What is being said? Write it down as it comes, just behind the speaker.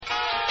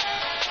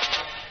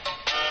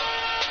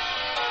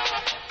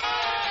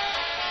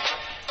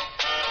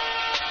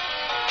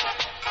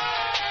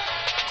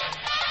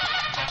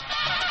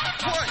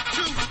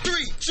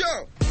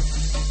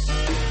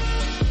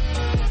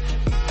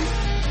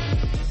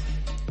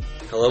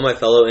Hello, my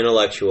fellow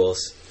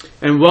intellectuals.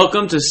 And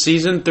welcome to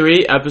Season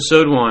 3,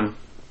 Episode 1.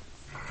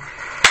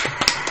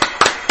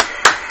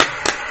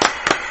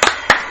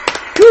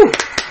 Woo!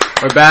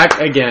 We're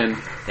back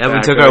again. Yeah, we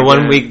took our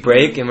 1 week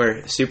break, and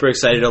we're super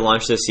excited to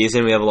launch this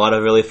season. We have a lot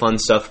of really fun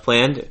stuff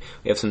planned.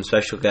 We have some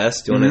special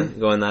guests. Do you want to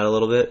go on that a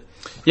little bit?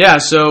 Yeah,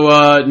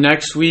 so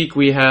next week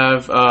we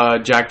have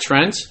Jack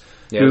Trent.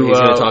 Yeah, he's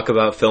going to talk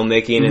about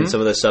filmmaking and some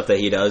of the stuff that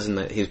he does and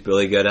that he's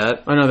really good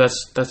at. Oh, no,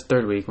 that's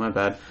third week. My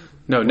bad.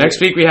 No, next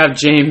week we have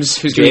James,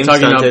 who's going to be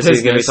talking about business.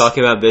 He's going to be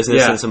talking about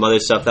business and some other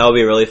stuff. That will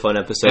be a really fun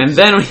episode. And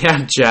then we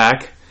have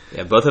Jack.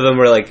 Yeah, both of them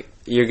were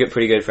you're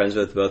pretty good friends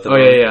with both of them. Oh,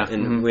 yeah.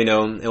 And we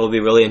know it will be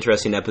really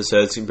interesting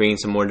episodes, bringing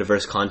some more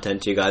diverse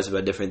content to you guys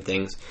about different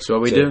things. That's what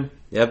we do.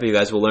 Yep, you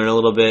guys will learn a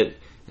little bit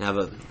and have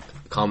a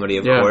comedy,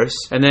 of course.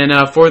 And then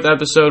fourth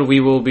episode, we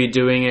will be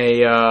doing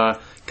a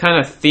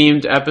kind of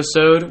themed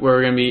episode where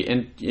we're going to be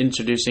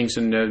introducing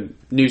some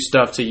new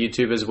stuff to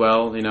YouTube as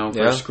well,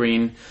 for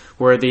screen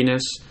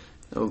worthiness.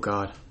 Oh,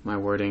 God, my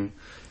wording.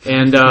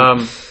 And,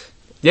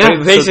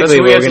 basically, so that's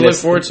what we have to look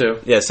forward to.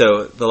 Yeah,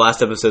 so the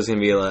last episode is going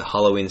to be a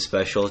Halloween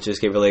special.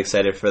 Just get really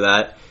excited for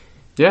that.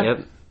 Yeah.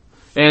 Yep.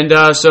 And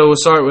so we'll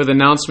start with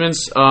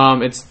announcements.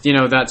 It's,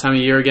 that time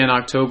of year again,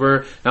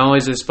 October. Not only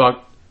is it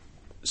Spooktober.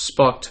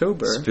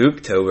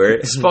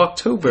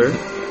 Spooktober.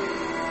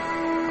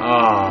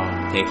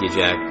 Ah. Thank you,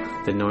 Jack.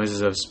 The noises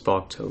of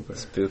Spooktober.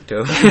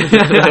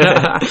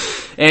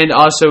 And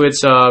also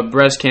it's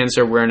Breast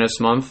Cancer Awareness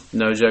Month.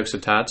 No jokes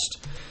attached.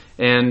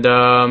 And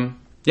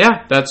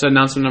that's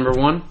announcement number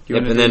 1.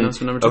 And then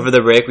over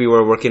the break we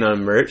were working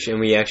on merch, and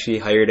we actually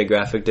hired a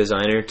graphic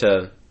designer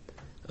to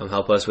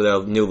help us with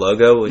our new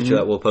logo, which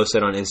we'll post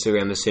it on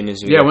Instagram as soon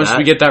as we get once that.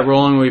 we get that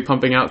rolling, we'll be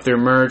pumping out through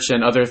merch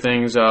and other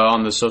things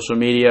on the social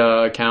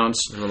media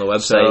accounts. And on the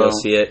website, you'll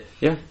see it.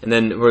 Yeah. And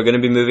then we're going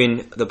to be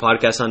moving the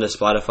podcast onto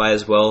Spotify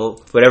as well.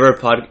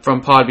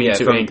 From Podbean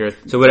to Anchor.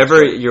 So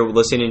whatever you're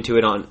listening to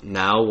it on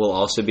now will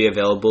also be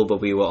available,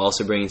 but we will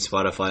also bring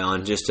Spotify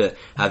on just to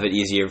have it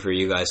easier for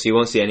you guys. So you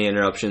won't see any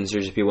interruptions.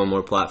 There'll just be one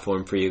more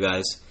platform for you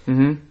guys.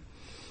 Mm-hmm.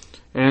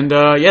 And,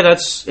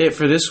 that's it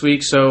for this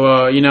week.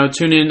 So,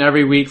 tune in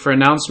every week for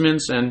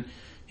announcements. And,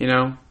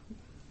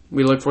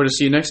 we look forward to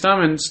see you next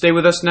time. And stay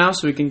with us now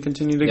so we can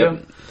continue to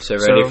go. So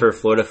ready for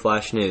Florida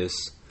Flash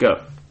News.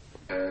 Go.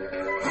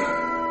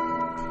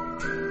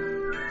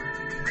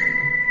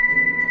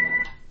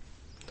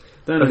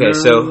 Okay,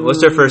 so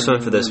what's our first one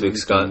for this week,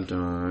 Scott?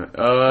 You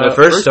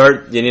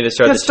need to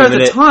start the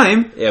 2-minute. The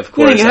time. Yeah, of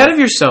course. Getting ahead of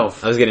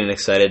yourself. I was getting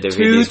excited to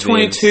read these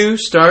 2:22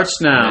 starts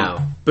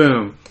now.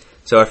 Boom.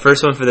 So our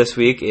first one for this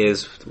week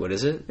is, what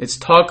is it? It's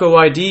Taco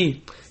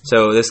ID.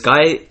 So this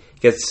guy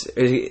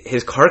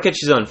his car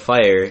catches on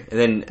fire, and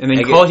then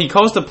he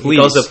calls the police. He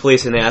calls the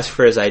police, and they ask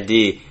for his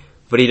ID,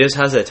 but he just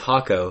has a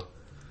taco,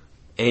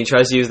 and he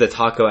tries to use the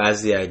taco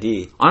as the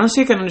ID.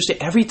 Honestly, I can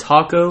understand. Every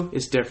taco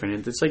is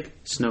different. It's like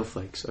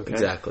snowflakes, okay?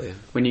 Exactly.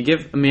 When you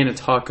give a man a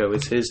taco,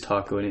 it's his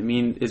taco,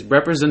 and it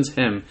represents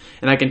him,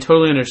 and I can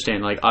totally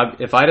understand.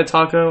 If I had a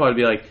taco, I'd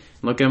be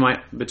looking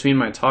between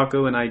my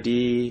taco and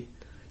ID,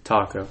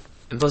 taco.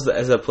 And plus,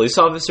 as a police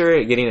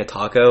officer, getting a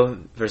taco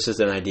versus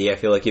an ID, I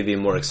feel like you'd be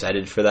more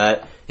excited for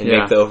that and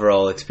make the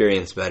overall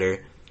experience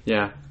better.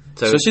 Yeah.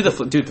 So, especially the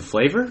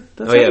flavor?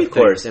 That's of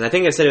course. And I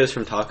think I said it was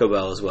from Taco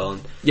Bell as well.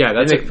 Yeah,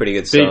 that's a pretty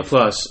good stuff. Big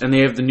plus. And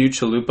they have the new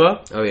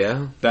chalupa. Oh,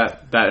 yeah?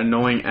 That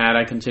annoying ad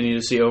I continue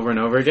to see over and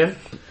over again.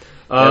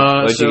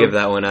 What would you give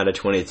that one out of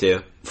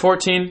 22?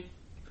 14.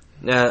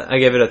 Yeah, I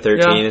give it a 13.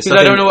 Yeah, because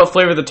I don't know what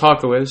flavor the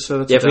taco is, so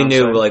that's if we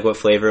knew what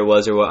flavor it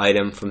was or what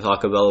item from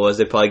Taco Bell it was,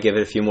 they'd probably give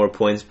it a few more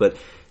points, but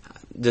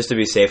just to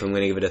be safe, I'm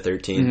going to give it a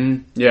 13.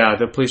 Mm-hmm. Yeah,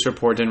 the police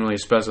report didn't really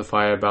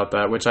specify about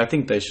that, which I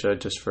think they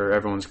should, just for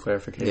everyone's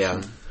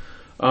clarification.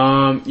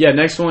 Yeah.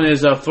 Next one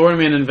is Florida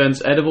man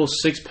invents edible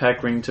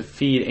six-pack ring to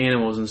feed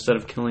animals instead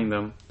of killing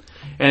them.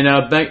 And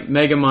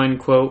Megamind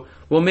quote,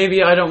 "Well,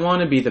 maybe I don't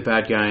want to be the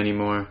bad guy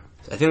anymore."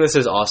 I think this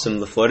is awesome.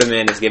 The Florida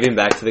man is giving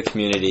back to the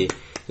community.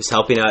 Just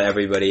helping out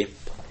everybody.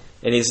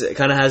 And he's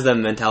kind of has the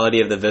mentality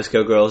of the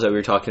Visco girls that we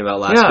were talking about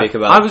last week.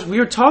 We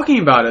were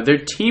talking about it.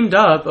 They're teamed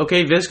up.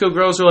 Okay, Visco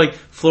girls are like,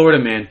 Florida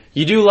man,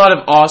 you do a lot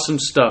of awesome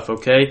stuff,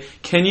 okay?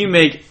 Can you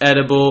make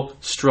edible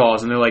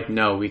straws? And they're like,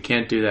 no, we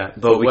can't do that.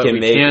 But we can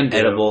make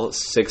edible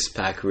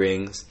six-pack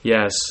rings.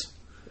 Yes.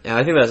 Yeah,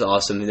 I think that's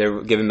awesome.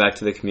 They're giving back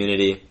to the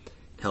community,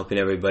 helping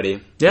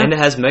everybody. Yeah. And it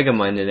has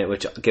Megamind in it,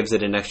 which gives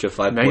it an extra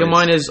 5 points.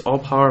 Megamind is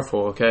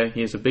all-powerful, okay? He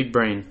has a big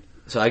brain.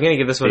 So I'm going to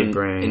give this one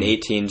an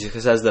 18 just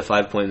because it has the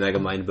 5-point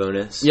Megamind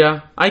bonus.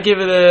 Yeah, I give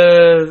it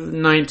a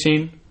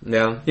 19.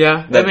 Yeah.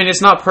 Yeah,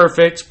 it's not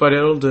perfect, but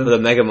it'll do. The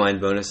Megamind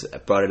bonus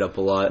brought it up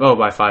a lot. Oh,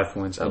 by 5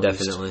 points,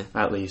 definitely.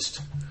 At least.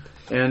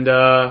 And,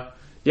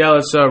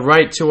 let's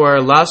right to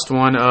our last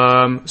one,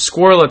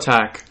 squirrel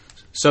attack.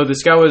 So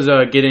this guy was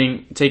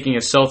taking a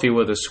selfie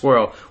with a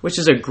squirrel, which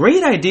is a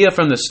great idea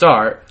from the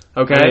start,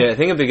 okay? I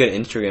think it'd be good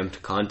Instagram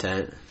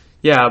content.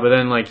 Yeah, but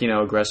then,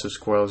 aggressive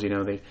squirrels,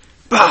 they...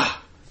 Bah!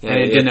 Yeah,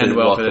 and it didn't end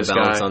well for this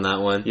guy. On that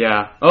one.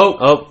 Yeah.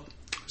 Oh.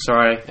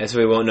 Sorry. And so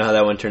we won't know how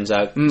that one turns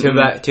out.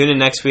 Tune in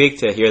next week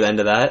to hear the end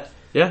of that.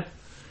 Yeah.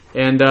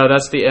 And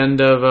that's the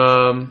end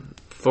of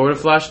Florida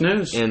Flash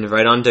News. And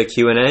right on to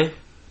Q&A.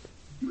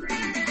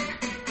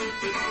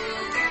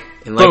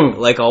 And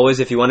like always,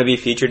 if you want to be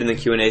featured in the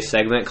Q&A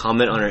segment,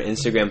 comment on our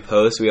Instagram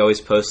post. We always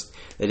post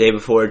the day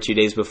before, 2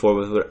 days before,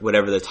 with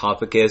whatever the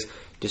topic is.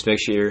 Just make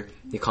sure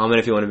you comment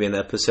if you want to be in the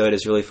episode.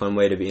 It's a really fun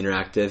way to be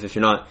interactive. If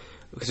you're not,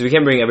 because we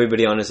can't bring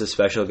everybody on as a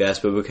special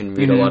guest, but we can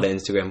read a lot of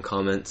Instagram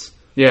comments.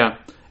 Yeah.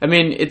 I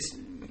mean,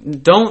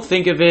 don't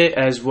think of it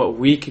as what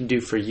we can do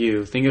for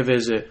you. Think of it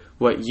as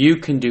what you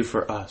can do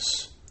for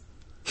us.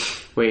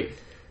 Wait.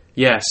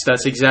 Yes,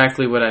 that's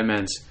exactly what I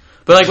meant.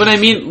 But like what I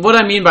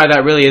mean by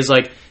that really is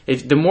like,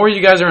 if the more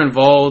you guys are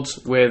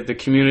involved with the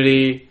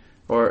community,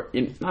 or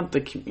not the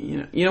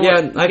you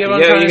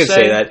can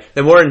say that.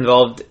 The more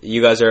involved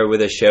you guys are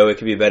with a show, it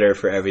could be better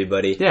for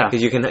everybody. Yeah,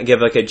 because you can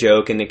give like a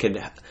joke, and it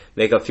could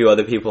make a few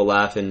other people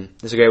laugh, and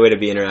it's a great way to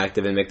be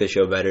interactive and make the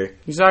show better.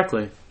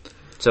 Exactly.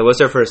 So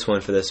what's our first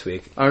one for this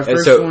week? Our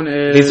first one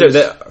is...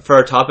 for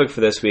our topic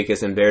for this week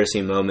is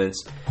embarrassing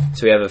moments.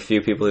 So we have a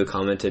few people who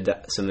commented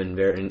some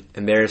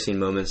embarrassing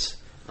moments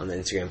on the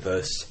Instagram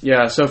post.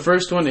 Yeah, so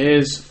first one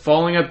is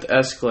falling up the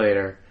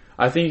escalator.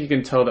 I think you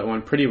can tell that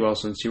one pretty well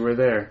since you were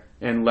there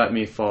and let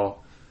me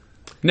fall.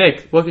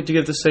 Nick, what did you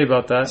get to say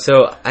about that?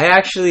 So I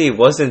actually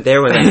wasn't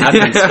there when that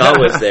happened. Scott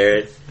was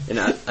there. And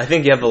I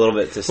think you have a little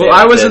bit to say. Well,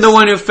 I wasn't the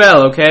one who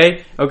fell,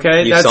 okay?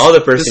 You saw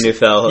the person who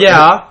fell.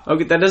 Yeah.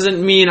 Okay, that doesn't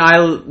mean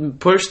I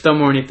pushed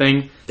them or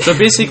anything. So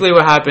basically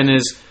what happened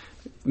is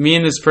me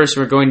and this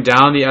person were going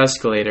down the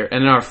escalator,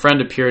 and then our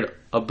friend appeared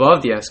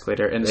above the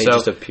escalator. And they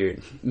just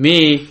appeared.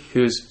 Me,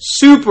 who's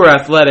super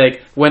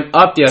athletic, went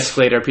up the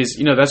escalator because,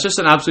 that's just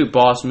an absolute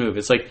boss move.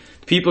 It's like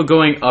people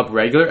going up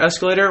regular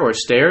escalator or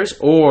stairs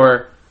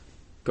or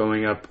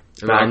going up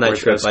on that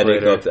trip, I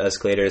did go up the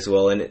escalator as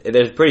well, and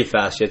they're pretty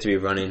fast. You have to be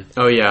running.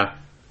 Oh, yeah.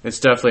 It's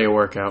definitely a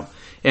workout.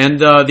 And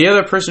the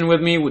other person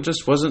with me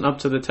just wasn't up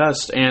to the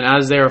test, and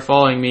as they were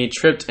following me,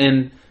 tripped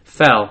and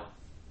fell.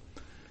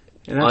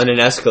 On an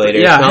escalator.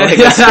 Yeah. It's not like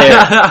a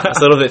stair. It's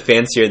a little bit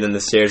fancier than the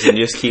stairs, and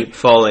you just keep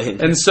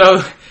falling. And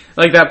so,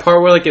 like that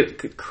part where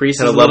it creases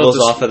kind of levels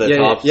off at the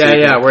top.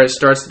 Where it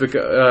starts to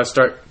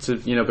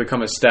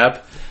become a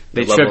step.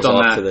 They tripped on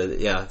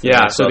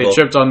that. So they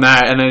tripped on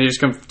that, and then they just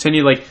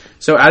continued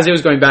so as it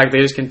was going back, they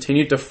just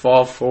continued to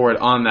fall forward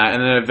on that,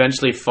 and then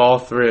eventually fall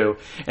through.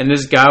 And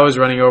this guy was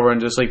running over,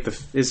 and just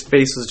his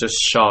face was just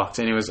shocked,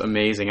 and it was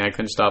amazing. I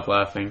couldn't stop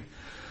laughing,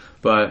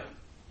 but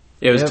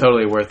it was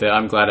totally worth it.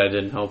 I'm glad I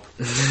didn't help.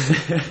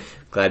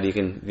 Glad you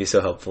can be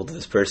so helpful to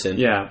this person.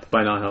 Yeah,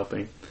 by not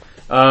helping.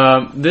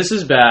 This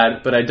is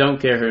bad, but I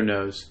don't care who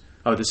knows.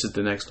 Oh, this is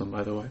the next one,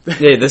 by the way.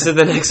 Yeah, this is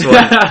the next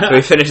one.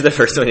 We finished the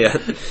first one yet.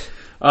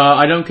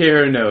 I don't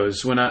care who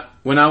knows. When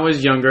I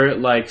was younger,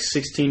 like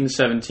 16,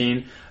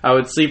 17, I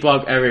would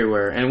sleepwalk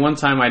everywhere. And one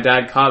time my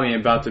dad caught me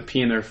about to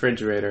pee in the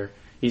refrigerator.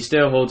 He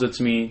still holds it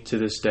to me to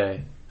this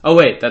day. Oh,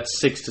 wait, that's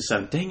 6 to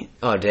 7. Dang it.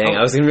 Oh, dang.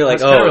 I was going to be like,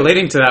 kind of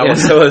relating to that one.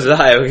 So was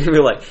I. I was going to be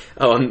like,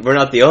 we're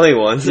not the only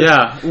ones.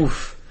 Yeah.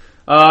 Oof.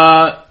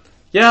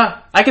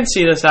 Yeah, I can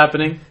see this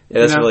happening.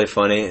 Yeah, that's really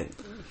funny.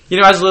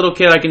 As a little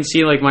kid, I can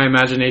see, my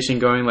imagination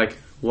going,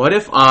 what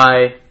if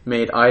I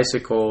made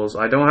icicles?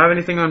 I don't have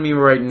anything on me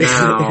right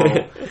now.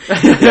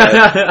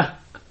 Yeah.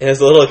 And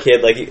as a little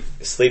kid,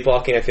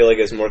 sleepwalking, I feel like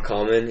is more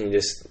common. You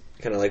just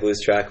kind of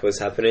lose track of what's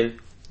happening.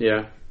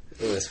 Yeah.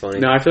 It was funny.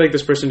 No, I feel like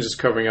this person's just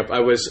covering up. I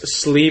was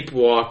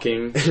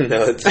sleepwalking.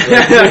 No, it's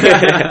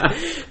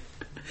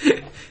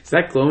Is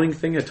that glowing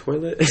thing a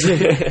toilet?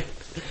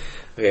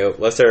 Okay,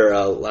 what's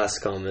our last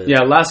comment?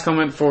 Yeah, last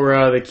comment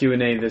for the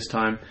Q&A this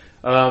time.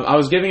 I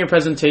was giving a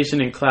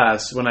presentation in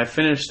class. When I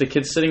finished, the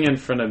kid sitting in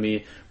front of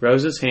me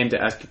rose his hand to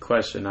ask a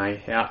question,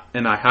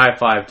 and I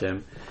high-fived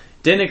him.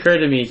 Didn't occur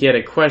to me he had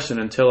a question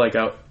until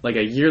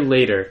a year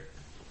later.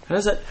 How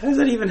does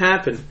that even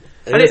happen?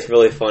 It's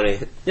really funny.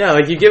 Yeah,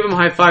 you give him a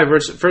high five.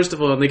 First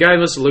of all, and the guy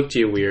must have looked to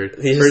you weird.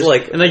 He's just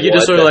you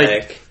just sort of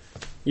heck?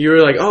 You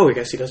were like, oh, I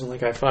guess he doesn't like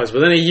high fives. But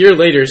then a year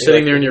later,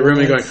 sitting there in your room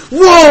and going,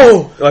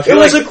 whoa! It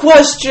was a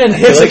question! I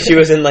feel like she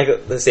was in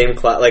the same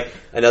class,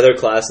 another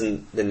class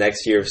in the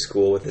next year of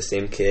school with the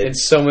same kid. And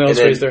someone else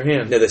raised their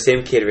hand. No, the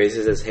same kid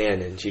raises his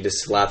hand, and she just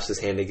slaps his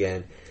hand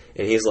again.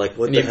 And he's like,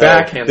 what the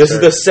hell? Backhands this her.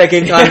 Is the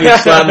second time you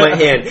slapped my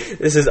hand.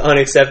 This is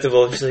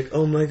unacceptable. And she's like,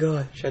 oh my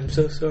gosh, I'm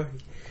so sorry.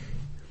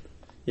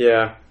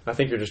 Yeah, I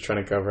think you're just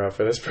trying to cover up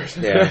for this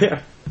person.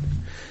 Yeah.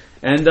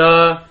 And,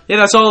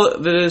 that's all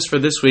that is for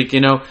this week.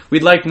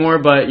 We'd like more,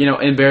 but,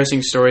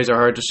 embarrassing stories are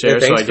hard to share. Yeah,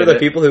 thanks so for the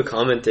people who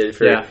commented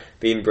for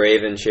being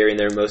brave and sharing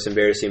their most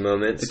embarrassing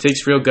moments. It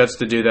takes real guts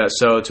to do that.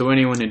 So, to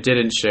anyone who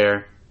didn't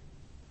share,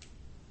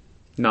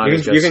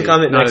 you can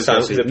comment next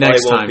time, because it probably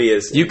won't be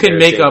as you can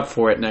make up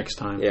for it next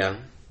time. Yeah.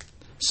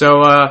 So,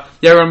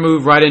 we're going to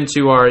move right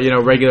into our,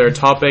 regular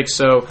topics.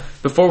 So,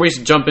 before we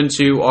jump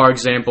into our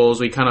examples,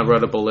 we kind of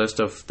wrote up a list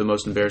of the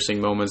most embarrassing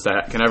moments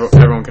that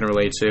everyone can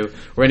relate to.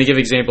 We're going to give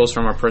examples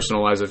from our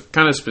personal lives of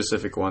kind of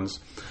specific ones.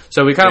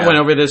 So, we kind of went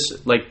over this,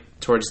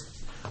 towards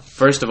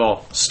First of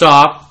all,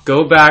 stop.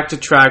 Go back to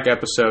track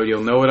episode.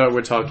 You'll know what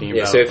we're talking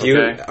about. So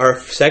if our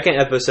second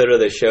episode of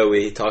the show,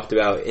 we talked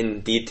about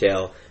in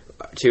detail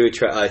 2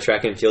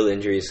 track and field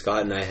injuries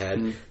Scott and I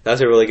had. That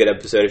was a really good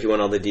episode if you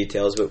want all the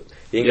details, but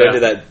you can go into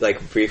that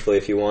like briefly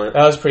if you want.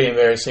 That was pretty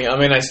embarrassing. I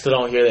mean, I still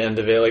don't hear the end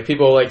of it. Like,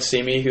 people like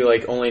see me who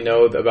like only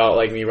know about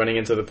like me running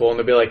into the pool, and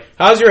they'll be like,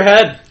 "How's your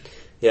head?"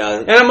 Yeah.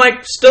 And I'm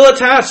like, "Still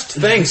attached,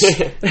 thanks."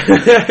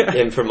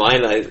 And for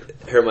mine, I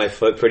hurt my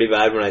foot pretty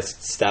bad when I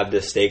stabbed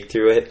a stake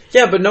through it.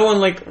 Yeah, but no one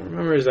like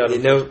remembers that.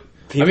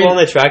 People on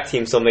the track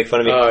team still make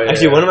fun of me.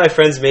 Actually, one of my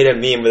friends made a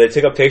meme where they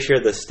took a picture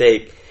of the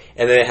stake,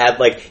 and then it had,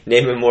 like,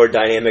 name a more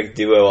dynamic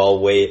duo, I'll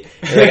wait.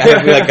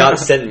 And, we got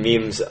sent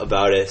memes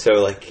about it.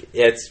 So, like,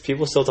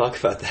 people still talk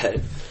about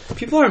that.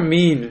 People are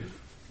mean.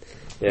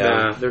 Yeah.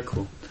 Nah, they're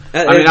cool.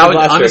 I mean, I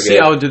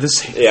would do the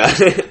same. Yeah.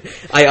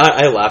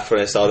 I laughed when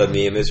I saw the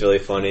meme. It was really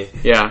funny.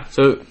 Yeah.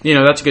 So,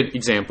 that's a good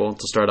example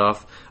to start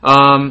off.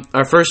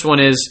 Our first one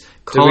is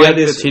calling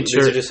the teacher.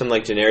 These are just some,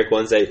 like, generic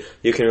ones that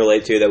you can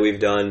relate to that we've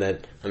done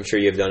that I'm sure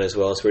you've done as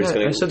well. So we're just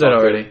going to I said that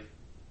already.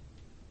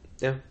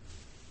 Yeah.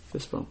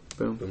 Fist bump.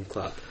 Boom. Boom,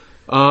 clap.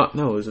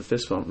 No, it was a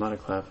fist bump, not a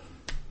clap.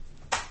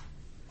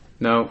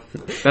 No.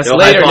 That's no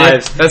later, high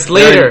fives. That's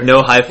later.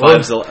 No high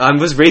fives. I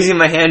was raising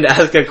my hand to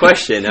ask a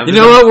question. You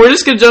know what? We're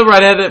just going to jump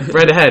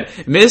right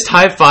ahead. Missed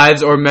high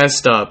fives or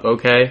messed up,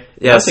 okay?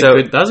 Yeah, that's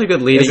a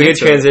good leading. That's a good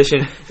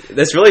transition.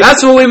 That's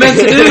what we meant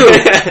to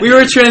do. We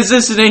were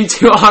transitioning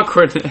to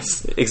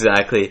awkwardness.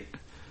 Exactly.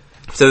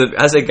 So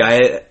as a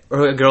guy,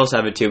 or girls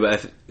have it too,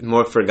 but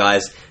more for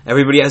guys,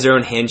 everybody has their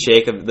own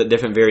handshake, of the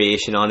different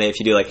variation on it. If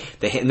you do like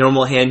the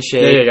normal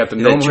handshake, you got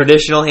the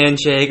traditional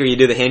handshake, or you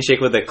do the handshake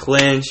with a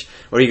clinch,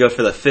 or you go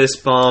for the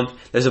fist bump.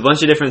 There's a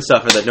bunch of different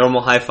stuff, or the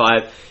normal high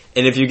five.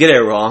 And if you get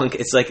it wrong,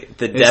 it's like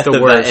the death of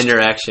that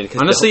interaction.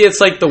 Honestly, it's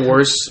like the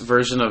worst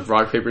version of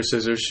rock, paper,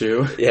 scissors,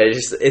 shoe. Yeah,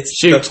 it's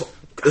shoot.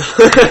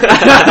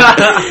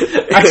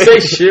 I say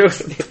shoot.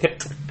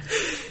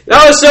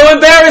 That was so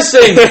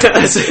embarrassing.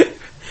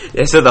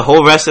 Yeah, so the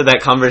whole rest of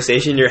that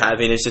conversation you're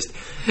having is just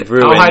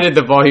ruined. How high did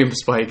the volume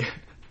spike?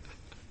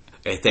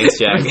 Okay, thanks,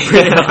 Jack.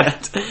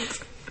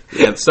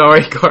 Yep.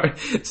 Sorry,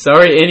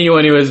 sorry,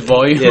 anyone who has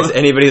volume. Yes,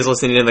 anybody who's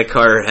listening in the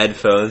car or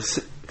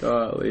headphones.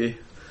 Golly.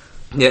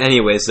 Yeah.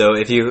 Anyway, so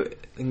if you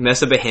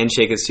mess up a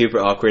handshake, it's super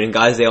awkward, and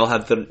guys, they all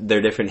have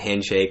their different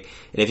handshake,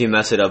 and if you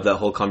mess it up, that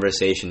whole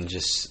conversation is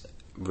just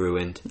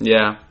ruined.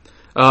 Yeah.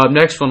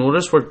 Next one, we'll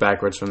just work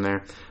backwards from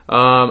there.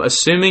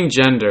 Assuming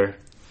gender.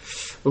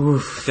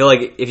 Oof. I feel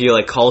like if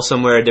you call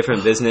somewhere a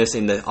different business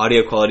and the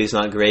audio quality is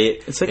not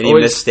great, it's like and you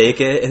mistake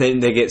it, and then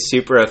they get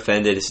super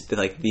offended, it's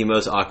like the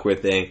most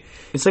awkward thing.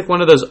 It's like one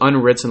of those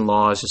unwritten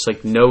laws, just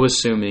like no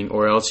assuming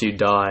or else you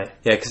die.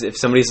 Yeah, because if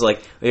somebody's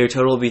like, oh, your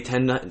total will be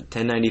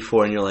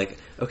 $10.94, and you're like,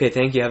 okay,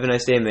 thank you, have a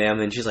nice day, ma'am,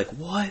 and she's like,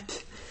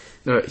 what?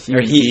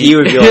 He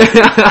would be like,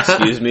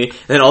 excuse me,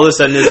 and then all of a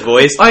sudden his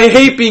voice, I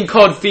hate being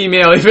called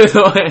female, even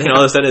though and all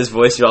of a sudden his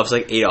voice drops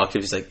like 8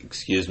 octaves. He's like,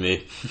 excuse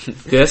me.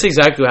 Yeah, that's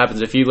exactly what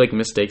happens if you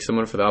mistake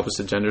someone for the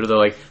opposite gender. They'll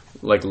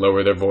like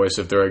lower their voice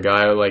if they're a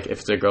guy, or if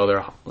it's a girl,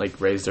 they're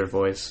raise their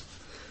voice.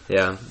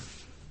 Yeah,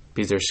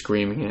 because they're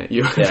screaming at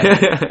you.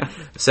 Yeah.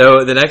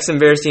 So the next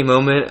embarrassing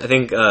moment, I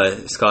think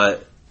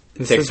Scott.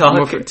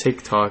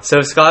 TikTok.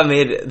 So Scott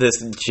made this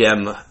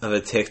gem of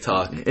a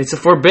TikTok. It's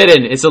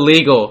forbidden. It's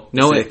illegal.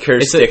 No, it's a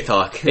cursed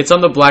TikTok. It's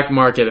on the black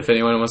market if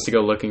anyone wants to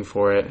go looking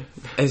for it.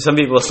 And some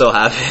people still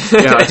have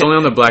it. Yeah, it's only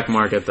on the black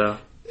market though.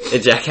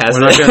 Jack has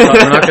it.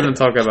 We're not going to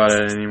talk about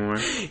it anymore.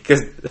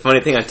 Because the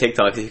funny thing on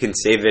TikTok is you can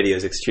save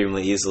videos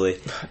extremely easily.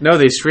 No,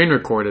 they screen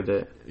recorded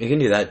it. You can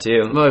do that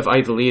too. Well, if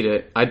I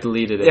deleted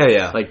it.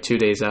 Yeah. 2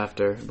 days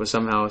after, but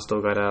somehow it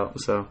still got out.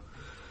 So,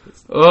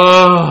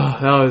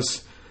 that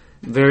was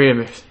very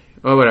amazing.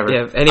 Oh, whatever.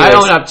 Yeah, anyways, I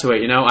own up to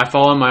it, I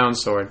fall on my own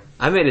sword.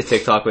 I made a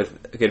TikTok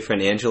with a good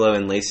friend Angelo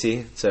and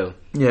Lacey, so...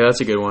 Yeah, that's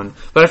a good one.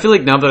 But I feel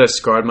like now that I've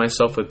scarred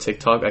myself with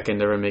TikTok, I can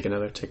never make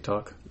another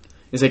TikTok.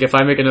 It's like if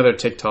I make another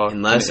TikTok,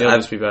 unless it'll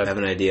just be bad. I have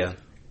an idea.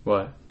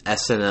 What?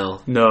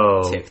 SNL.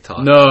 No.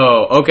 TikTok.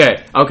 No.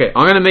 Okay. I'm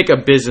going to make a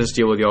business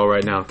deal with y'all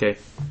right now, okay?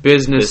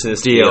 Business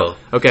deal.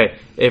 Okay.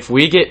 If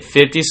we get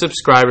 50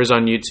 subscribers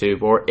on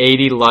YouTube or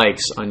 80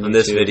 likes on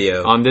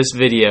YouTube, on this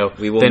video,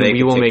 we will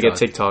make a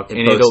TikTok. And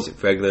it'll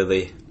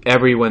regularly.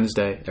 Every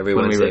Wednesday.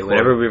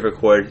 Whenever we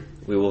record,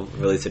 we will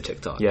release a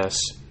TikTok. Yes.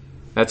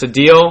 That's a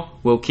deal.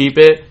 We'll keep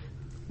it.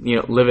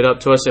 Live it up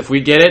to us. If we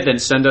get it, then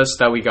send us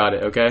that we got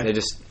it, okay?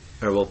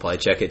 Or we'll probably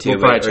check it too. We'll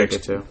probably check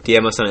it too.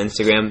 DM us on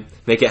Instagram.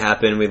 Make it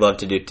happen. We would love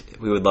to do it,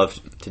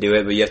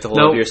 but you have to hold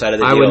up your side of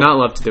the deal. I would not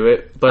love to do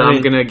it, but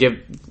I'm going to give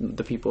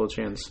the people a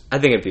chance. I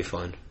think it'd be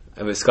fun.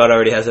 Scott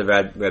already has a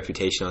bad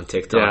reputation on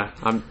TikTok. Yeah,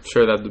 I'm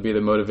sure that would be the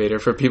motivator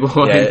for people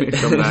wanting to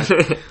come back.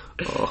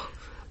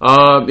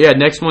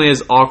 Next one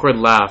is awkward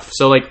laugh.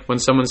 So when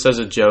someone says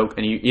a joke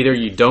and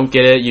you don't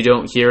get it, you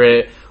don't hear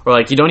it, Or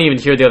like you don't even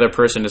hear the other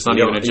person. It's not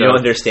even a joke. You don't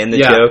understand the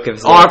joke. If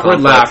it's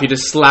awkward laugh. You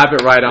just slap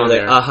it right on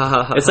there.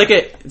 Like,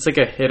 it's like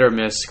a hit or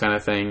miss kind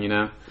of thing, you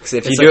know. Because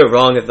if you do it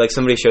wrong, if like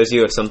somebody shows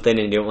you something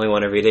and you don't really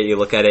want to read it, you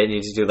look at it and you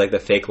just do like the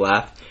fake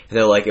laugh, and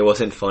they're like, it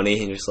wasn't funny,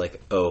 and you're just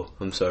like, oh,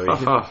 I'm sorry.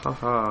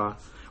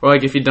 Or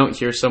like if you don't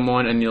hear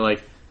someone and you're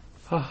like,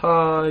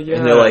 haha, yes.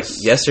 And they're like,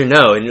 yes or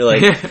no, and you're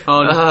like,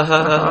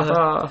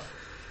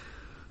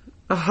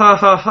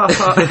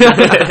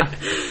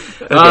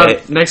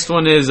 Okay. Next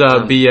one is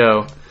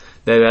BO.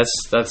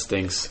 That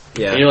stinks.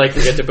 Yeah. And you like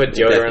forget to put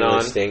deodorant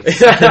on.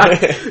 Stinks.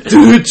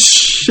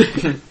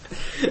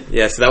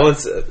 Yeah, so that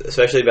one's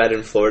especially bad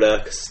in Florida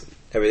because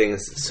everything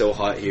is so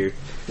hot here.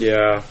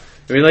 Yeah.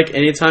 I mean, like,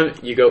 anytime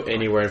you go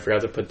anywhere and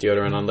forgot to put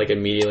deodorant on, like,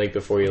 immediately, like,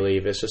 before you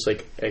leave, it's just,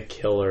 like, a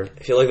killer.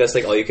 I feel like that's,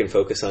 like, all you can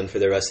focus on for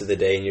the rest of the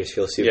day, and you just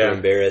feel super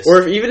embarrassed.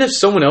 Or even if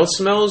someone else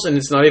smells, and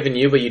it's not even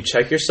you, but you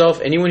check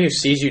yourself, anyone who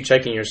sees you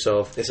checking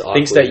yourself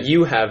thinks that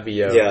you have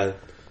BO. Yeah.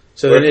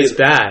 So then it's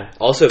bad.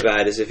 Also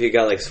bad is if you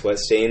got, like, sweat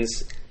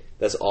stains.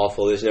 That's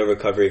awful. There's no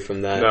recovery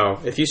from that. No.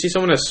 If you see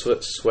someone has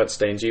sweat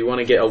stains, you want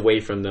to get away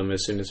from them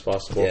as soon as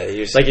possible.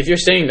 Yeah, like, if you're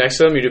standing next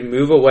to them, you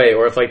move away.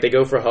 Or if, like, they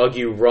go for a hug,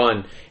 you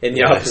run in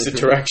the opposite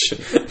direction.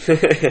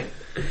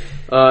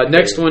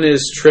 Next one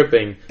is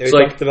tripping. We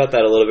talked about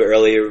that a little bit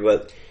earlier,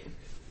 but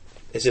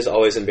it's just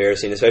always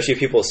embarrassing, especially if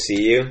people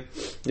see you.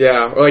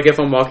 Yeah, or, like, if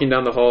I'm walking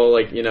down the hall,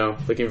 like, you know,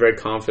 looking very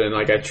confident,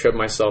 like, I trip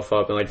myself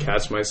up and, like,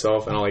 catch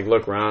myself, and I'll, like,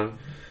 look around.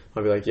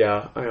 I'll be like,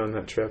 yeah, I own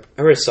that trip.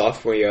 I remember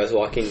sophomore year, I was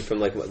walking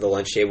from like the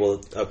lunch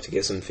table up to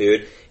get some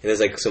food, and there's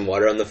like some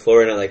water on the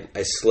floor, and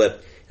I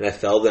slipped, and I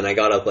fell, and I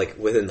got up like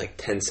within like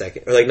 10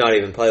 seconds, or like not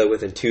even, probably like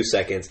within 2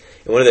 seconds,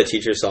 and one of the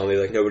teachers saw me,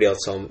 like nobody else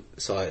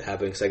saw it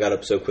happen, because I got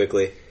up so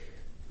quickly. It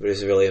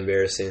was really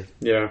embarrassing.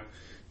 Yeah,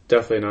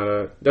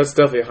 definitely that's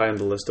definitely high on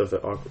the list of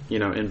the, you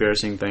know,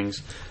 embarrassing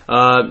things.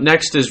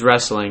 Next is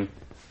wrestling.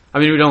 I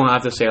mean, we don't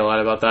have to say a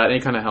lot about that.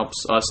 It kind of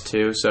helps us,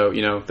 too. So,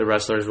 you know, the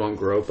wrestlers won't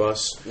grope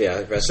us.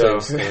 Yeah,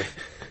 wrestling.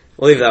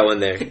 We'll leave that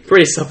one there.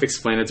 Pretty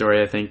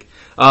self-explanatory, I think.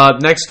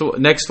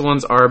 Next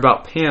ones are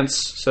about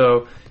pants.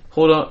 So,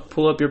 pull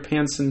up your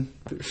pants and...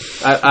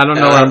 I don't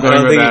know where I'm going with that. I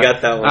don't think you got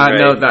that one right.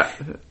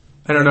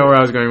 I don't know where I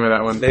was going with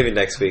that one. Maybe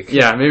next week.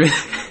 Yeah, maybe.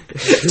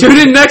 Tune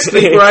in next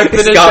week where I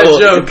finish Scott that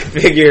joke.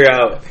 Figure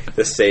out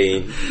the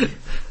saying.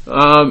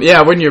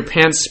 Yeah, when your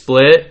pants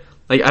split...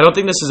 Like, I don't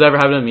think this has ever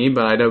happened to me,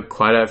 but I know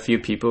quite a few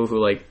people who,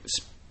 like,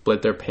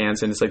 split their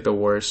pants, and it's, like, the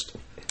worst.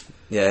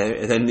 Yeah,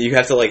 and then you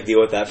have to, like, deal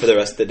with that for the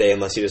rest of the day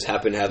unless you just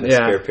happen to have a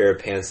spare pair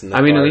of pants in the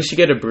car. At least you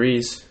get a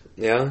breeze.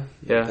 Yeah?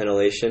 Yeah.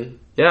 Ventilation.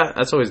 Yeah,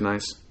 that's always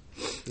nice.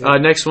 Yeah.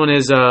 Next one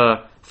is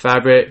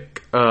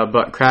fabric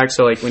butt crack.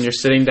 So, like, when you're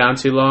sitting down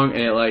too long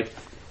and it, like,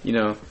 you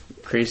know...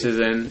 creases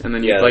in, and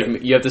then you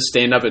have to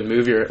stand up and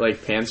move your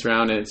like pants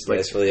around, and it's like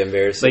it's really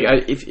embarrassing.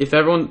 Like if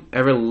everyone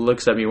ever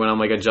looks at me when I'm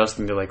like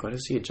adjusting, they're like, "What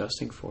is he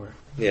adjusting for?"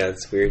 Yeah,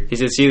 it's weird.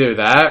 It's either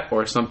that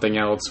or something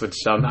else, which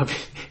shall not be.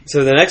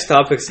 So the next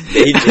topic's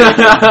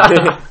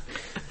daydreaming.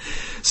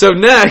 So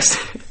next,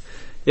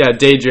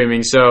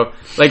 daydreaming. So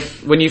like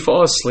when you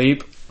fall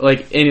asleep,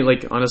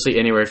 honestly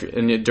anywhere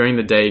during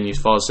the day and you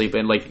fall asleep,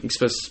 and like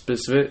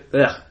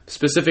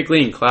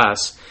specifically in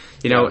class,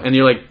 you know, and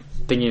you're like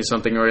thinking of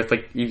something, or if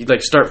like you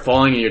like start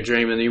falling in your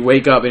dream and you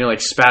wake up and you're like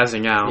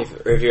spazzing out,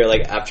 or if you're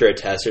like after a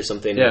test or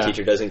something and the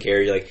teacher doesn't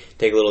care, you like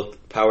take a little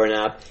power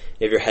nap,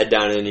 you have your head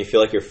down and you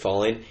feel like you're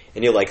falling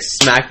and you like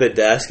smack the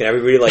desk and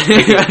everybody like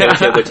taking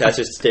attention of the test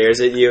just stares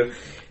at you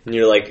and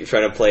you're like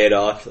trying to play it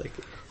off, like,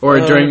 or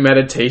during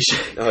meditation.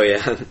 Oh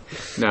yeah.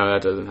 No,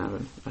 that doesn't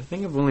happen. I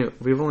think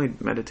we've only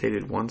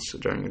meditated once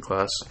during a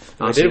class.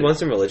 Honestly, I did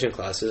once in religion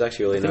class. It was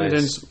actually really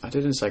nice. I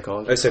did in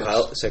psychology.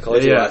 Oh,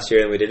 psychology last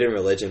year, and we did it in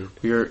religion.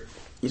 You're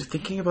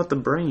thinking about the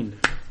brain.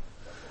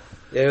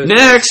 Yeah,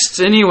 next,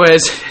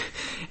 anyways,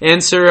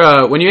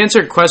 answer when you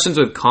answer questions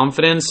with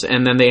confidence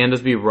and then they end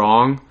up being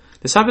wrong.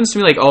 This happens to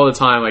me like all the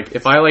time. Like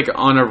if I like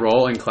on a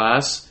roll in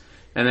class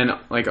and then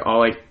like I'll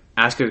like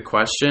ask a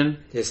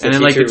question, and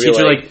then like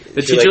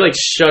the teacher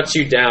shuts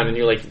you down, and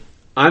you're like,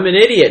 I'm an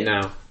idiot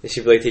now. And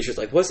she'd be like, teacher's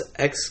like, what's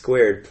x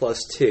squared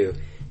plus 2?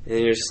 And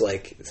then you're just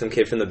like, some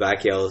kid from the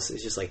back yells,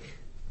 it's just like,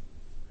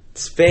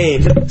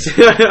 Spain. Jack,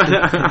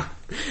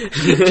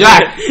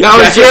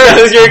 that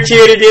was your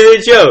cue to do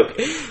the joke.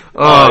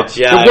 Oh,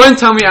 Jack. The one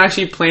time we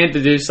actually planned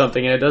to do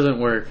something and it doesn't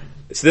work.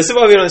 So this is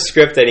why we don't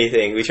script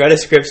anything. We try to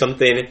script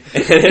something and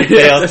it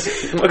fails.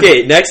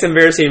 Okay, next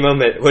embarrassing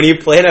moment. When you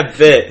plan a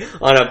bit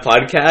on a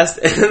podcast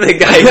and the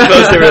guy who's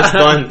supposed to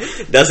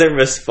respond doesn't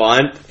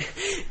respond.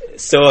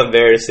 So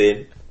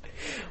embarrassing.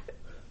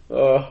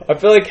 I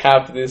feel like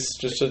half of this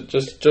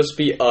just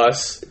be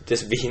us.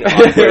 Just being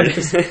awkward.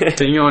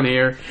 Being on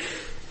here.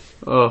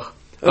 Oh.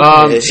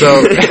 Okay.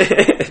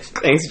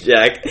 Thanks,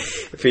 Jack.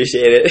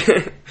 Appreciate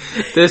it.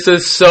 This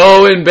is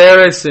so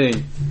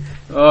embarrassing.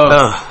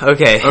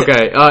 Okay.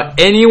 Okay.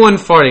 Anyone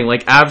farting,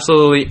 like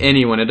absolutely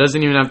anyone. It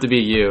doesn't even have to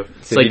be you.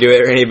 So like, you do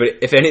it, or anybody.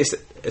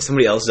 If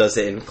somebody else does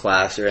it in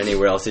class or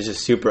anywhere else, it's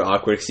just super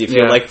awkward because you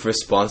feel like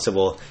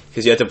responsible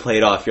because you have to play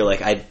it off. You're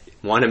like,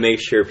 want to make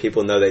sure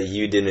people know that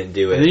you didn't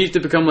do it. And then you have to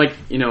become like,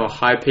 a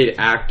high-paid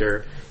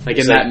actor. Like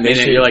in that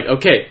minute, you're like,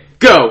 okay,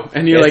 go!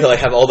 And you're like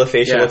have all the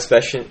facial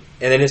expression.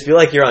 And then just be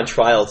like you're on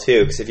trial,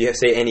 too. Because if you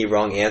say any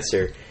wrong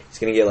answer, it's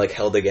going to get, like,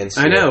 held against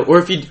you. I know. Or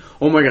if you...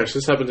 Oh, my gosh,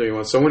 this happened to me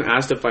once. Someone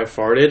asked if I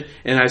farted,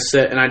 and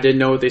I didn't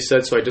know what they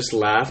said, so I just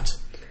laughed.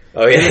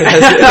 Oh, yeah.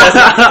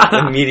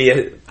 That's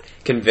immediate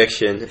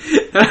conviction.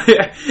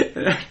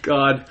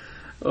 God.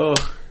 Oh.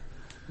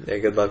 Yeah,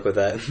 good luck with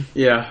that.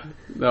 Yeah,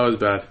 that was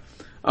bad.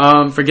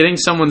 Forgetting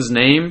someone's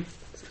name.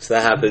 So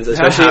that happens,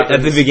 especially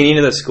at the beginning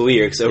of the school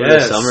year, because over the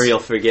summer you'll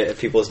forget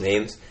people's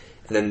names,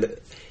 and then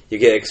you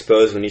get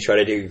exposed when you try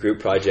to do a group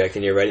project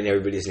and you're writing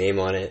everybody's name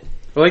on it.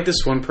 I like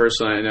this one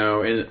person I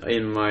know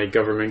in my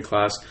government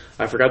class.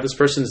 I forgot this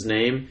person's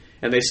name,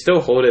 and they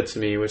still hold it to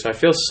me, which I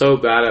feel so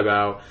bad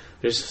about.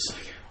 There's just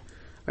like,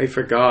 I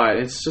forgot.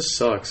 It just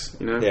sucks,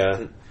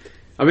 Yeah.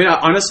 I mean,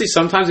 honestly,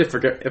 sometimes if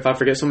I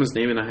forget someone's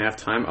name and I have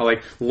time, I'll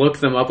like look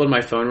them up on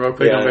my phone real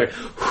quick. Yeah. And I'm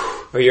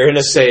like, or you're in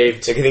a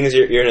saved. The thing is,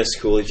 you're in a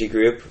Schoology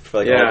group for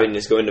like all of it, and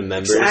just go into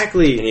members.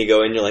 Exactly. And you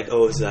go in, you're like,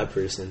 oh, it's that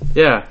person.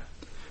 Yeah.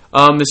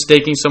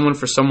 Mistaking someone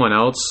for someone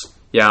else.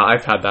 Yeah,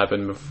 I've had that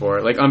happen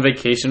before. Like on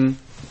vacation,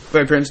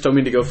 my parents told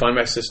me to go find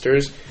my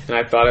sisters, and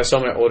I thought I saw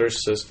my older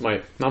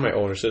sister. Not my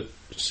older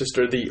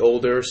sister, the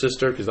older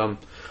sister, because I'm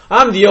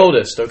the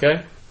oldest.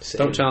 Okay, Same.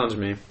 Don't challenge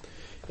me.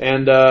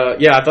 And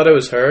I thought it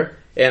was her.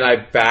 And I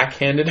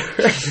backhanded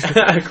her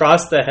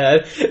across the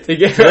head to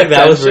get her attention.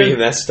 That was where you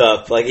messed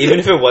up. Like, even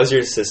if it was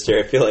your sister,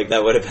 I feel like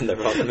that would have been the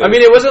wrong move. I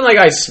mean, it wasn't like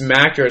I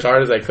smacked her as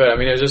hard as I could. I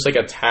mean, it was just like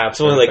a tap. It's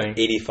only like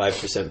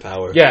 85%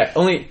 power. Yeah,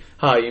 only...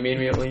 you made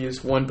me only use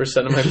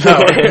 1% of my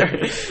power.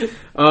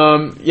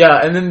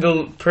 And then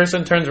the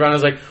person turns around and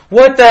is like,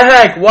 what the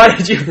heck? Why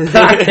did you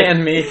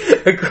backhand me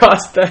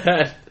across the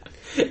head?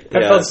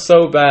 I felt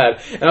so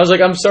bad. And I was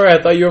like, I'm sorry,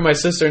 I thought you were my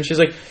sister. And she's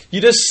like,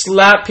 you just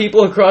slap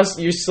people across...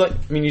 You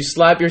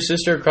slap your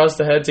sister across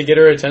the head to get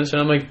her attention.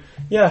 I'm like,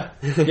 yeah,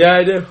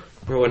 I do.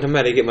 One time I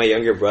had to get my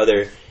younger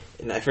brother,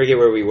 and I forget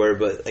where we were,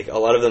 but like a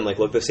lot of them like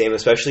look the same,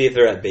 especially if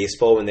they're at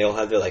baseball when they all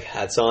have their like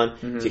hats on,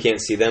 so you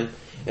can't see them.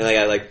 And like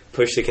I like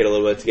pushed the kid a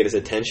little bit to get his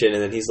attention,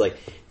 and then he's like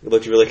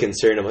looked really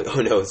concerned. I'm like, oh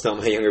no, it's not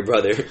my younger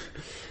brother.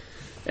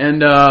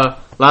 And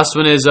last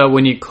one is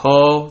when you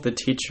call the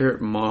teacher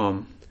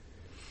mom.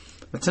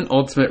 That's an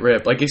ultimate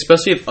rip. Like,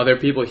 especially if other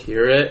people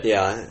hear it.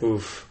 Yeah.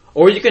 Oof.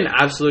 Or you can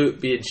absolute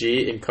be a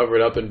G and cover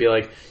it up and be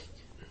like,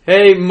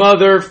 hey,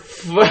 mother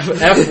F word.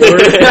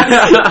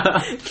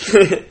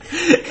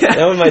 That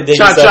one might dig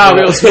Cha-cha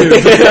real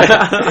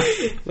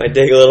smooth. Might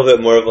dig a little bit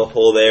more of a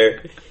hole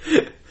there.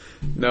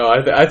 No,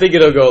 I think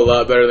it'll go a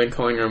lot better than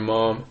calling her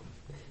mom.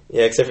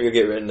 Yeah, except for you'll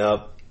get written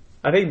up.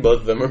 I think both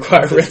of them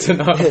require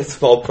written up. It's a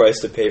small price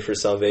to pay for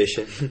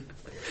salvation.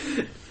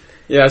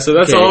 Yeah, so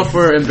that's all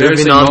for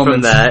embarrassing moments.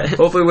 From that.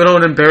 Hopefully we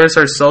don't embarrass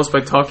ourselves by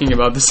talking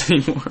about this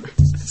anymore.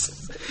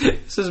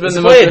 This has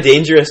been a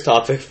dangerous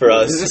topic for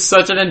us. This is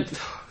such an...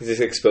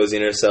 Just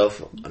exposing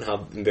ourselves on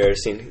how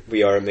embarrassing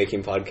we are at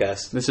making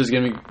podcasts. This is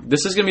gonna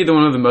be the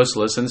one of the most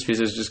listens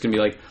because it's just gonna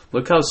be like,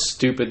 look how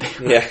stupid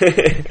they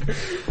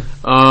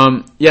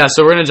are. Yeah.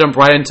 So we're gonna jump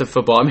right into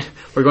football. I mean,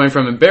 we're going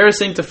from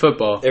embarrassing to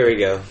football. There we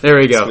go.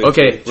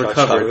 Okay,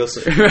 recover.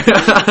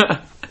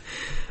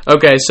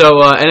 Okay, so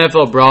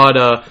NFL abroad,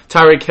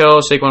 Tyreek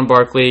Hill, Saquon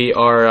Barkley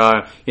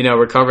are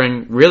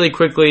recovering really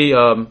quickly.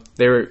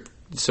 They were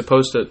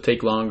supposed to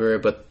take longer,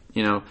 but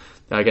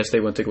I guess they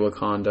went to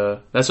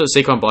Wakanda. That's what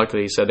Saquon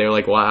Barkley said. They were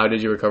like, "Wow, how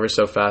did you recover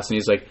so fast?" And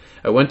he's like,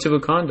 "I went to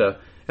Wakanda,"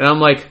 and I'm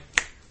like,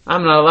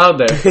 "I'm not allowed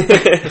there."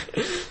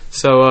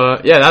 So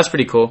that's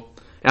pretty cool.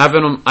 I have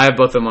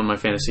both of them on my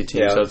fantasy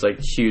team, so it's like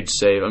huge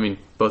save. I mean,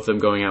 both of them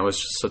going out was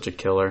just such a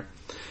killer.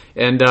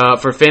 And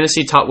for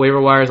fantasy top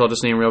waiver wires, I'll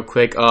just name real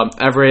quick.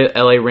 Everett,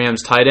 LA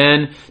Rams tight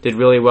end, did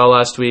really well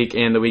last week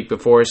and the week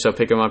before, so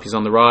pick him up. He's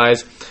on the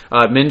rise.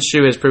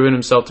 Minshew has proven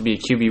himself to be a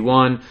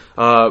QB1.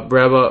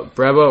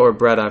 Breba or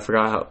Breda, I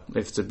forgot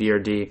if it's a B or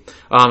D,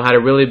 had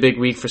a really big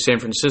week for San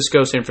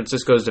Francisco. San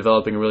Francisco is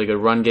developing a really good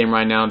run game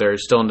right now. They're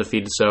still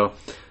undefeated, so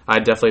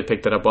I definitely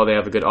picked that up while they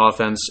have a good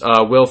offense.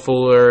 Will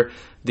Fuller,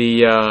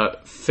 the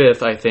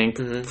fifth, I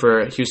think,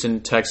 for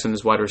Houston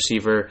Texans wide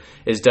receiver,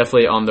 is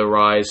definitely on the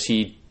rise.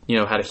 He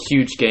had a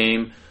huge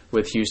game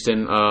with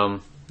Houston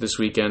this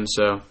weekend.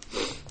 So,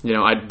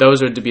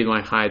 those would be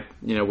my high,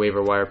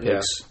 waiver wire picks.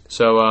 Yeah.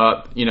 So,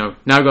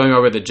 now going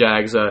over the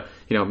Jags,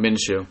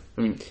 Minshew.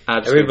 I mean,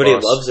 everybody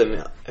loves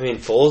him. I mean,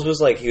 Foles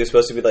was he was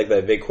supposed to be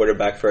the big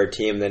quarterback for our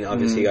team, then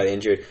obviously he got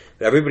injured.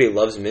 But everybody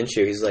loves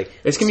Minshew. He's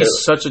it's going to be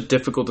such a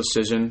difficult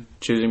decision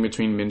choosing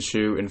between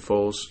Minshew and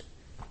Foles.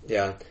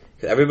 Yeah.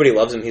 Everybody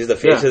loves him. He's the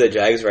face of the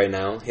Jags right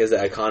now. He has the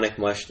iconic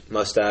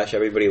mustache.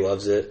 Everybody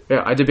loves it.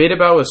 Yeah, I debate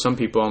about it with some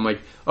people. I'm like,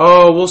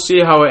 oh, we'll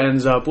see how it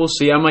ends up. We'll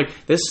see. I'm like,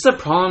 this is a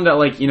problem that,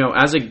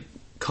 as a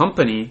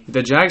company,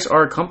 the Jags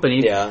are a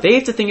company. Yeah. They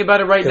have to think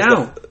about it right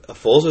now.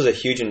 Foles was a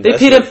huge investment.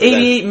 They paid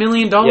him $88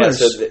 million. Yeah,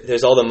 so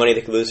there's all the money they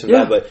could lose from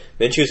that. But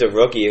Minshew's a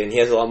rookie, and he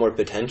has a lot more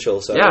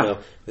potential. So I don't know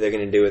what they're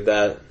going to do with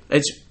that.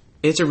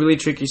 it's a really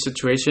tricky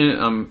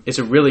situation. It's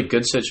a really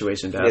good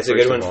situation to have. It's a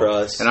good one for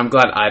us. And I'm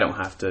glad I don't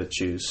have to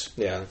choose.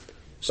 Yeah.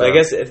 So I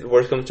guess if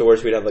worst comes to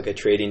worst, we'd have like a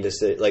trading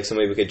like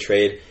somebody we could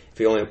trade if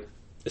we only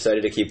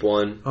decided to keep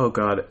one. Oh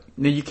God,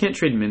 no! You can't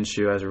trade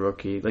Minshew as a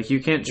rookie. Like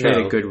you can't trade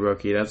a good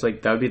rookie. That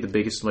would be the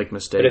biggest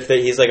mistake. But if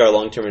he's like our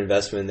long-term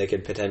investment, they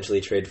could potentially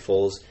trade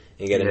Foles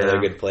and get another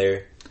good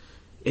player.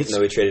 We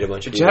traded a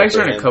bunch of people. Jags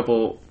are in a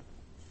couple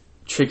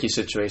tricky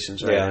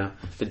situations right now.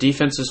 The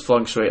defenses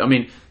fluctuate. I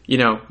mean,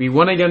 we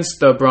won against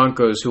the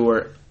Broncos, who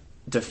were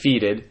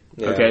defeated.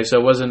 Yeah. Okay, so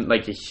it wasn't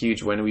like a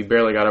huge win. We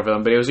barely got over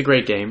them, but it was a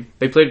great game.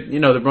 They played,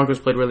 the Broncos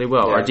played really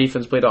well. Yeah. Our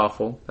defense played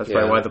awful. That's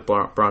probably why the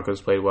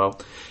Broncos played well.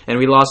 And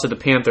we lost to the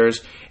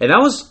Panthers, and that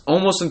was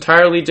almost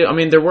entirely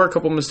there were a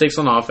couple mistakes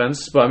on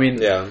offense, but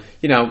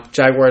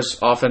Jaguars'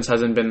 offense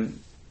hasn't been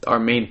our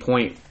main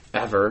point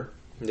ever.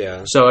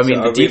 Yeah. So,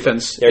 the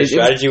defense... Their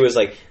strategy was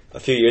like... A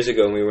few years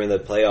ago when we were in the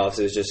playoffs,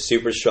 it was just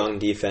super strong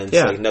defense.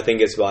 Yeah. Like nothing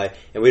gets by,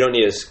 and we don't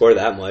need to score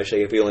that much.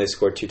 Like if we only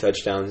scored 2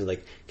 touchdowns and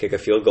like kick a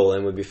field goal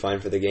in, we'd be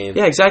fine for the game.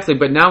 Yeah, exactly.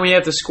 But now we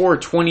have to score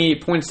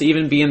 28 points to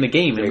even be in the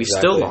game, and we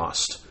still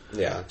lost.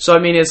 Yeah. So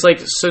it's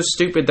like so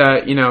stupid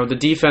that the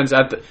defense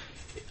at the.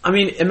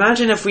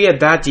 Imagine if we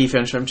had that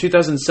defense from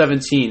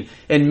 2017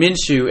 and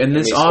Minshew and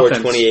this offense.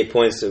 Scored 28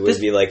 points, it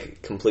would be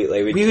like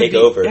completely. We'd take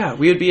over. Yeah,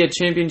 we would be a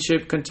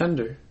championship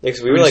contender. Yeah,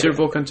 we were like Super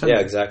Bowl contender.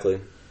 Yeah, exactly.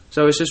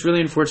 So it's just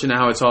really unfortunate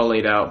how it's all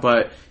laid out.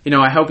 But,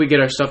 I hope we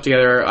get our stuff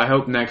together. I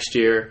hope next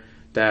year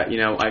that,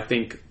 I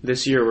think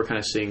this year we're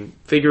kind of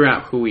figure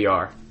out who we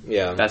are.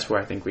 Yeah. That's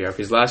where I think we are.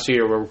 Because last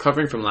year, we're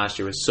recovering from last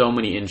year with so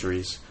many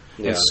injuries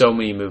and so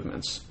many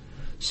movements.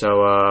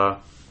 So,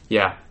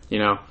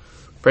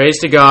 praise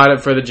to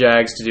God for the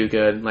Jags to do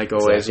good, like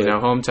always.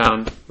 Exactly.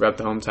 Hometown, rep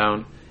the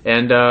hometown.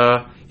 And,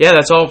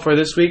 that's all for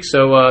this week.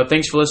 So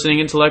thanks for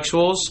listening,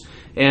 Intellectuals.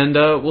 And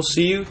we'll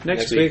see you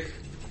next week.